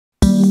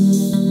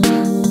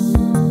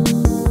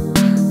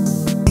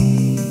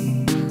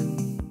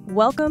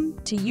Welcome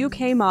to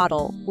UK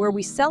Model, where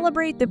we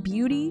celebrate the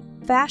beauty,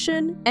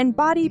 fashion, and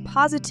body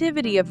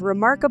positivity of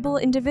remarkable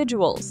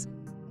individuals.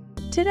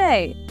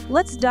 Today,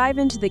 let's dive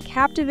into the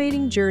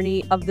captivating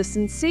journey of the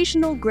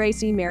sensational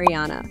Greicy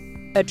Mariana,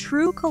 a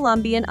true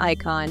Colombian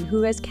icon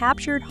who has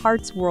captured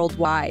hearts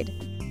worldwide.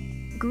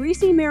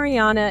 Greicy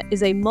Mariana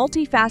is a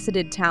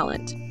multifaceted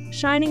talent,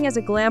 shining as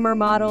a glamour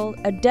model,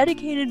 a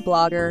dedicated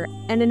blogger,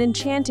 and an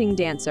enchanting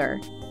dancer.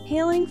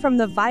 Hailing from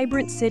the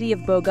vibrant city of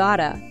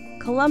Bogotá,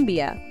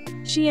 Colombia,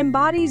 she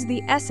embodies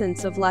the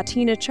essence of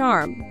Latina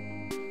charm.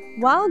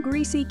 While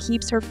Greicy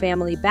keeps her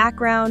family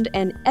background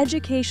and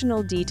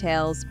educational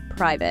details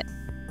private,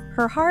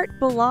 her heart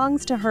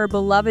belongs to her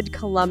beloved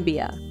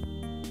Colombia.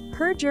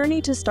 Her journey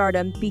to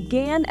stardom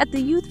began at the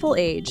youthful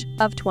age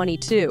of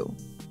 22,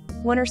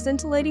 when her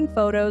scintillating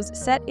photos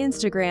set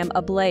Instagram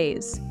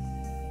ablaze.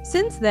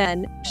 Since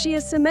then, she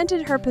has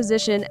cemented her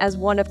position as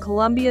one of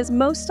Colombia's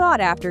most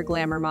sought-after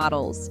glamour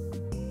models.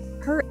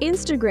 Her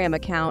Instagram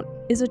account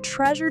is a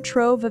treasure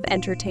trove of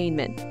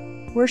entertainment,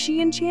 where she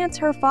enchants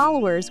her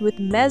followers with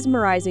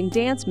mesmerizing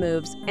dance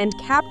moves and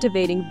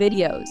captivating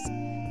videos.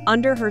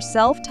 Under her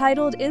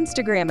self-titled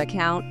Instagram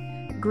account,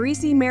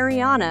 Greicy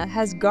Mariana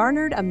has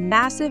garnered a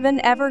massive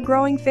and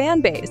ever-growing fan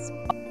base.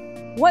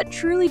 What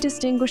truly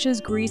distinguishes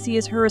Greicy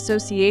is her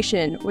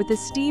association with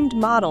esteemed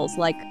models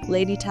like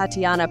Lady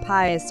Tatiana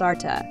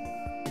Paez-Sarta,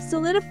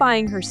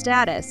 solidifying her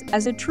status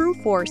as a true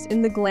force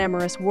in the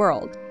glamorous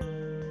world.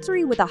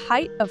 With a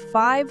height of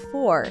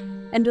 5'4"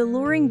 and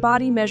alluring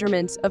body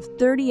measurements of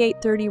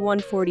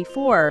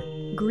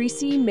 38-31-44,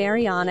 Greicy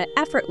Mariana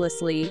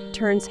effortlessly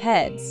turns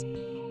heads.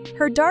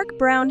 Her dark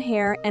brown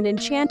hair and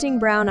enchanting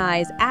brown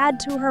eyes add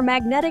to her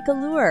magnetic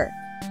allure.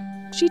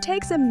 She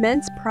takes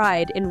immense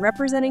pride in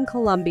representing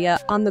Colombia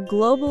on the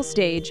global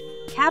stage,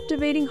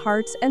 captivating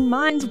hearts and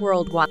minds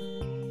worldwide.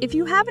 If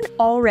you haven't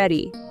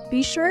already,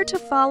 be sure to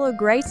follow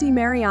Greicy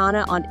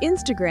Mariana on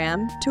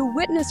Instagram to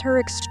witness her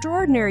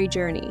extraordinary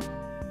journey.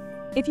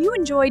 If you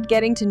enjoyed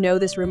getting to know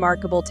this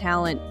remarkable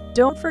talent,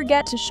 don't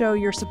forget to show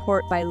your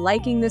support by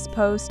liking this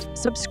post,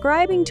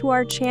 subscribing to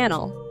our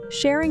channel,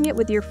 sharing it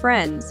with your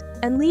friends,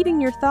 and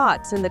leaving your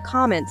thoughts in the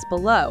comments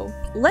below.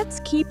 Let's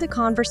keep the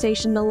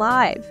conversation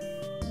alive.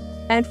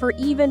 And for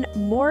even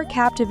more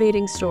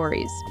captivating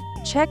stories,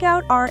 check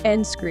out our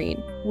end screen,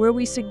 where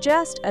we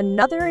suggest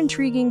another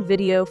intriguing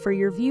video for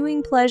your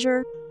viewing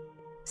pleasure.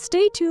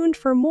 Stay tuned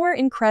for more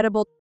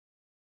incredible